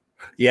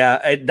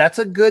 Yeah, that's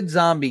a good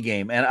zombie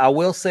game. And I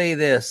will say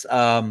this.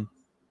 I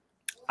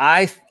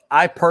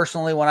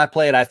personally, when I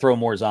play it, I throw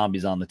more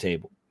zombies on the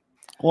table.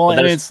 Well,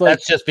 and it's like,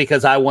 that's just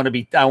because I want to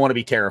be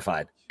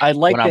terrified. I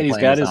like that he's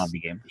got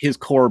his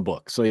core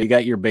book. So you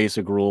got your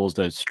basic rules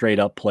to straight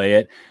up play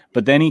it.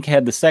 But then he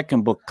had the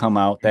second book come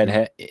out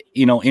that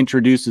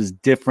introduces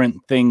different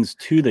things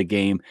to the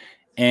game.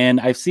 And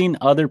I've seen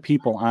other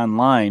people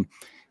online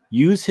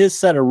use his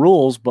set of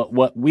rules, but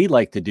what we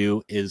like to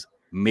do is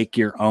make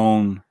your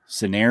own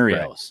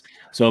scenarios.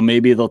 Right. So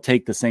maybe they'll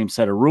take the same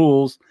set of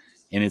rules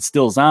and it's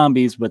still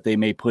zombies, but they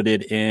may put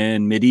it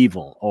in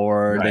medieval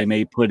or they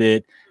may put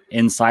it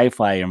in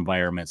sci-fi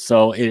environments.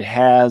 So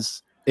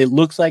it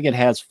looks like it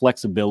has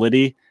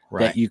flexibility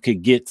that you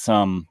could get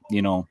some,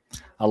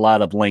 a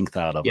lot of length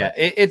out of it. Yeah,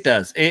 it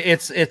does.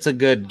 It's a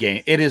good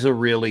game. It is a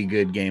really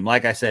good game.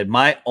 Like I said,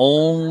 my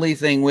only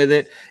thing with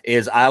it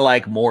is I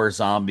like more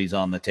zombies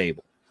on the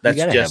table. That's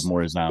you just have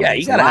more zombies. Yeah,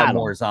 you gotta have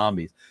more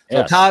zombies.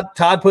 So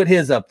Todd put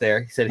his up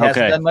there. He said he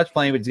hasn't done much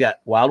playing, but he's got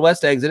Wild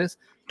West Exodus,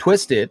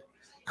 Twisted,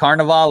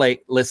 Carnivale.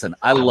 Listen,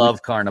 I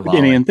love Carnivale. I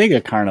didn't even think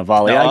of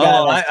Carnivale. No,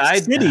 I got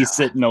a city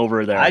sitting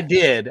over there. I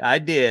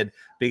did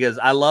because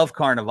I love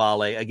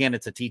Carnivale. Again,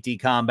 it's a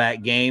TT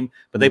combat game,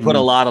 but they put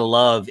a lot of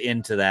love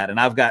into that. And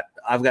I've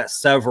got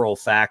several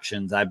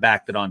factions. I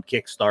backed it on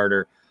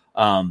Kickstarter,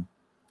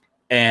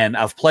 and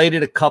I've played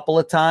it a couple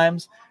of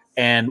times.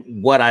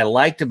 And what I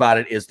liked about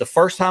it is the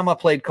first time I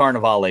played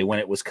Carnivale when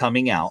it was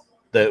coming out,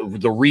 the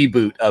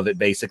reboot of it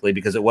basically,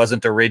 because it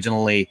wasn't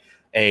originally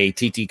a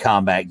TT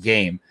combat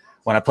game.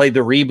 when I played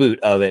the reboot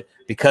of it,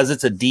 because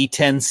it's a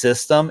D10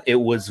 system, it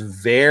was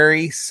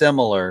very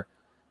similar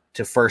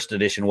to first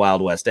edition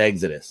Wild West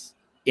Exodus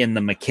in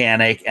the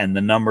mechanic and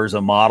the numbers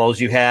of models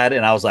you had.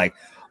 And I was like,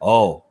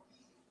 oh,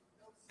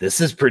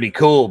 this is pretty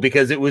cool,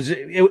 because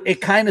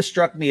it kind of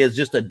struck me as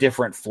just a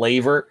different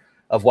flavor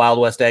of Wild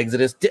West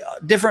Exodus,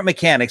 different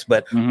mechanics,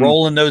 but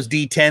rolling those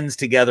D10s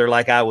together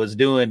like I was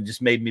doing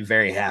just made me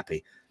very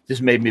happy.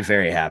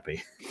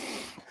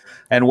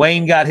 And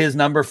Wayne got his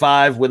number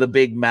 5 with a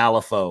big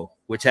Malifaux,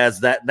 which has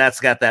that's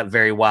got that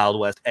very Wild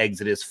West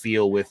Exodus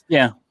feel with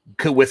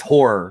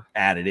horror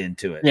added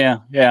into it.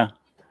 Yeah.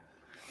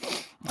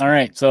 All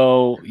right.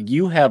 So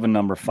you have a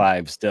number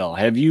 5 still.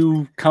 Have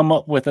you come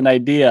up with an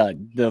idea?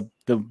 The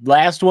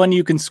last one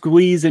you can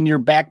squeeze in your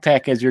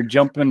backpack as you're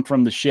jumping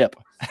from the ship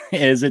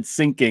as it's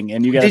sinking,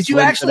 and you got. Did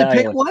you actually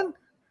pick one?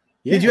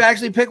 Yeah. Did you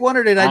actually pick one,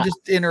 or did I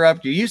just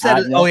interrupt you? You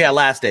said,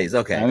 Last Days.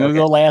 Okay. I'm going to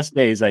go Last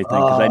Days, I think,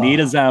 because I need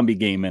a zombie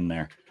game in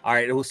there. All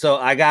right. So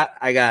I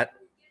got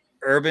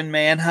Urban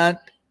Manhunt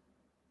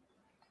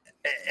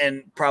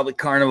and probably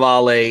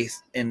Carnivale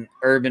and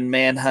Urban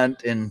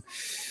Manhunt. And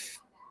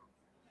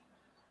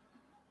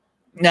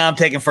now I'm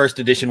taking first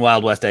edition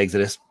Wild West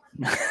Exodus.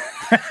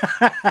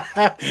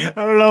 I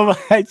don't know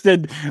if I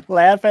should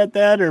laugh at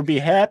that or be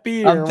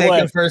happy. I'm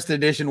taking first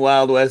edition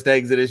Wild West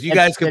Exodus. You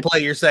guys can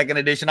play your second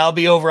edition. I'll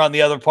be over on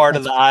the other part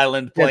of the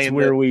island playing. That's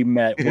where we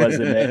met,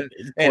 wasn't it?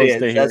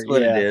 It is. That's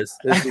what it is.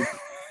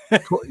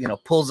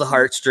 Pulls the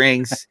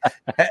heartstrings.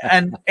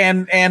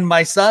 And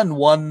my son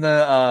won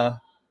the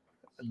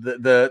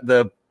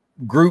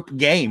group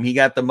game. He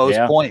got the most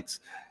points.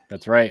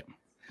 That's right.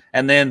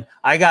 And then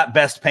I got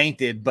best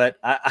painted, but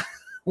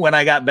when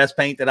I got best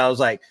painted, I was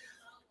like,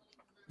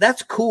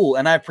 that's cool,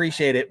 and I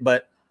appreciate it,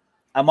 but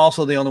I'm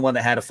also the only one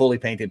that had a fully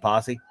painted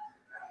posse,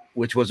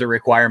 which was a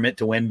requirement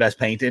to win best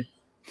painted,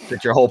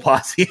 that your whole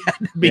posse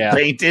had to be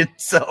painted.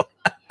 So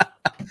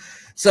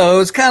it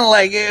was kind of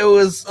like, it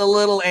was a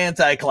little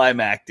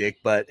anticlimactic,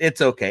 but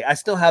it's okay. I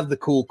still have the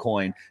cool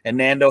coin, and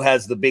Nando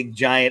has the big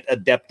giant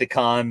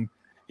Adepticon.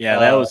 Yeah,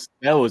 that was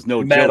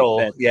no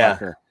medal.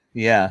 Joke,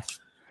 Yeah.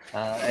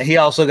 He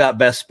also got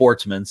best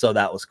sportsman, so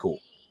that was cool.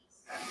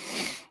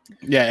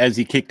 Yeah, as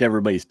he kicked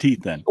everybody's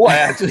teeth then.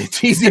 Well,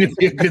 it's easy to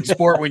be a good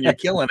sport when you're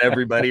killing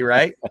everybody,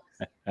 right?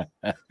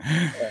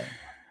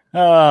 But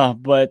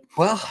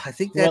I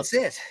think that's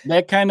it.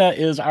 That kind of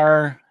is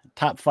our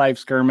top 5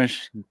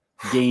 skirmish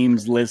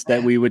games list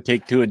that we would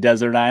take to a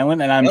desert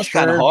island. And that's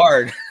kind of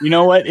hard. You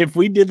know what? If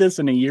we did this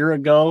in a year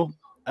ago,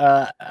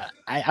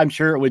 I'm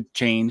sure it would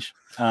change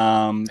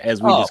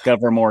as we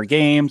discover more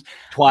games.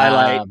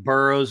 Twilight,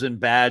 Burrows and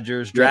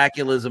Badgers,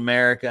 Dracula's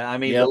America. I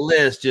mean, the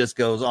list just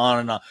goes on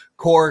and on.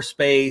 Core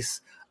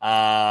Space,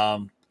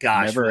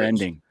 never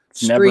ending.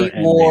 Street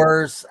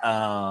Wars,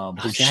 I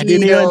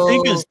didn't even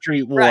think of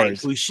Street Wars.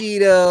 Right,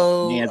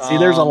 Bushido. Yeah, see,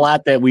 there's a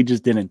lot that we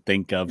just didn't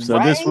think of. So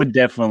this would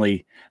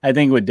definitely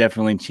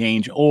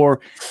change.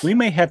 Or we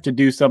may have to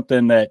do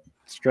something that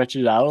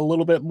stretches out a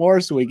little bit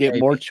more so we get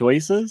more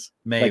choices.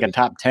 Maybe. Like a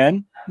top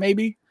 10,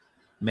 maybe.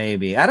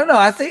 I don't know.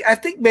 I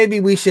think maybe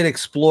we should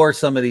explore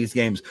some of these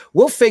games.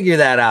 We'll figure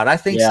that out. I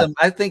think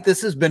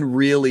this has been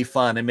really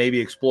fun, and maybe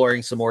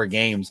exploring some more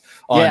games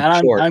on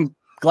I'm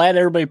glad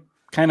everybody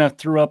kind of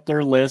threw up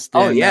their list.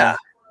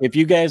 If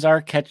you guys are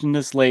catching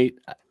this late,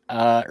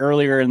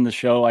 earlier in the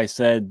show I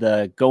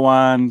said go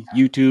on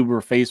YouTube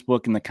or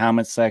Facebook in the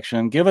comments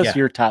section. Give us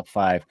your top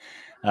 5.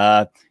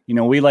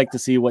 We like to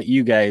see what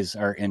you guys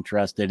are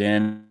interested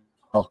in.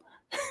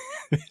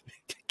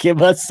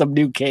 Give us some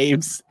new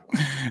caves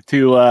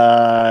to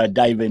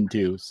dive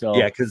into. So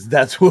because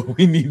that's what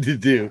we need to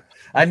do.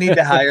 I need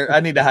to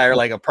hire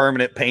like a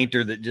permanent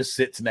painter that just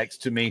sits next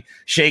to me,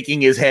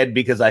 shaking his head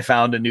because I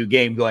found a new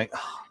game, going,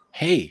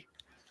 hey,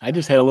 I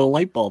just had a little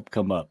light bulb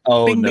come up.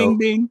 Oh, bing, no. bing,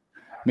 bing.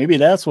 Maybe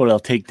that's what it'll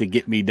take to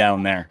get me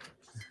down there.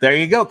 There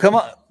you go. Come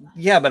on.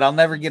 Yeah, but I'll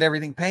never get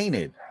everything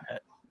painted.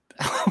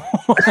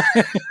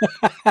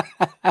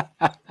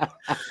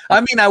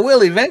 I mean, I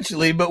will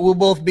eventually, but we'll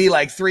both be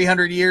like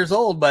 300 years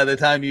old by the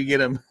time you get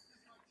them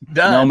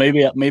done. No,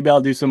 maybe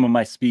I'll do some of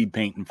my speed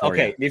painting for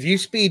you. Okay, if you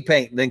speed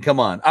paint, then come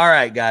on. All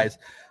right, guys.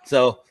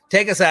 So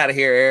take us out of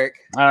here, Eric.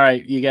 All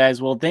right, you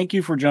guys. Well, thank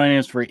you for joining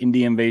us for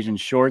Indie Invasion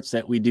Shorts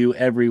that we do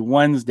every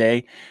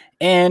Wednesday.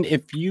 And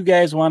if you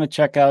guys want to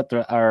check out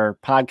our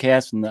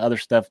podcast and the other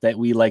stuff that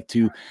we like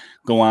to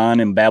go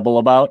on and babble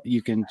about,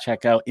 you can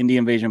check out Indie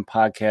Invasion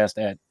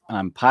Podcast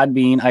on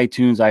Podbean,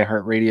 iTunes,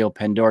 iHeartRadio,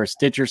 Pandora,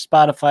 Stitcher,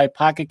 Spotify,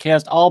 Pocket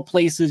Cast, all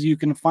places you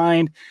can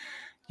find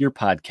your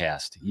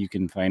podcast. You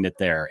can find it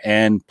there.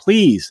 And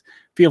please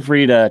feel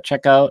free to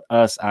check out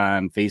us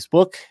on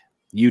Facebook,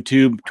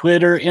 YouTube,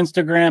 Twitter,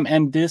 Instagram,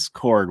 and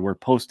Discord. We're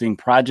posting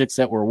projects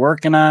that we're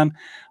working on.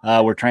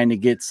 We're trying to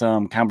get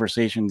some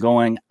conversation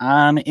going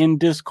on in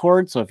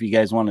Discord. So if you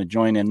guys want to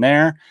join in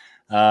there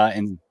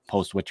and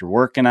post what you're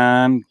working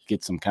on,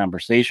 get some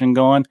conversation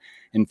going,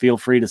 and feel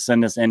free to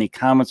send us any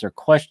comments or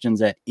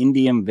questions at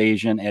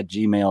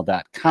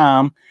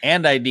indieinvasion@gmail.com.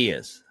 And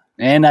ideas.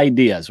 and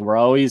ideas. We're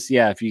always,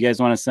 if you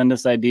guys want to send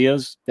us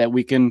ideas that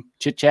we can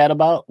chit chat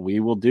about, we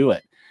will do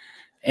it.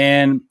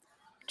 And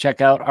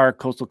check out our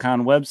Coastal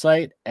Con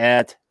website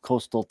at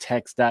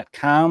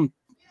coastaltex.com.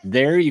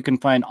 There you can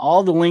find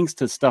all the links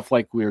to stuff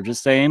like we were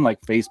just saying, like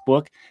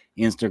Facebook,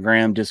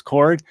 Instagram,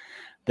 Discord.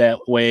 That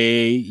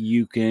way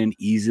you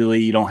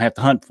don't have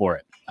to hunt for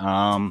it.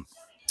 And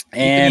you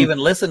can even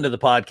listen to the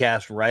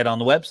podcast right on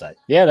the website.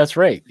 Yeah, that's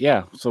right.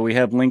 Yeah. So we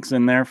have links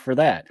in there for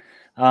that.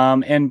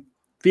 And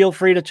feel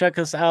free to check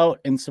us out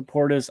and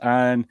support us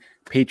on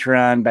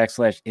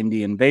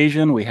Patreon/Indie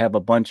Invasion. We have a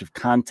bunch of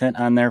content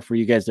on there for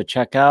you guys to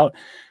check out.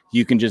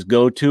 You can just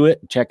go to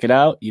it, check it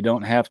out. You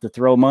don't have to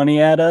throw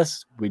money at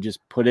us. We just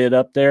put it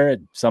up there.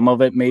 Some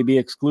of it may be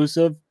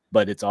exclusive,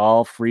 but it's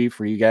all free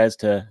for you guys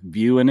to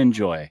view and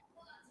enjoy.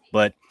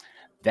 But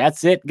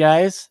that's it,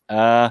 guys.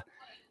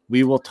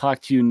 We will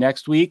talk to you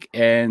next week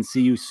and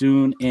see you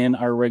soon in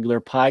our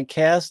regular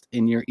podcast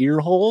in your ear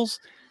holes.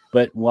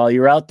 But while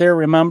you're out there,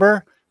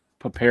 remember,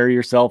 prepare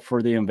yourself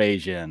for the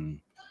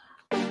invasion.